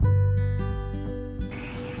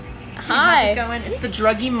Hi. How's it going? It's the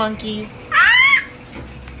Druggy Monkeys.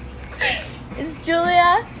 It's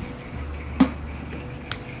Julia.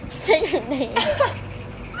 Say your name.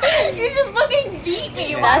 You just fucking beat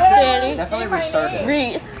me. That's Danny. Definitely restart it.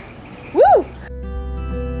 Reese. Woo!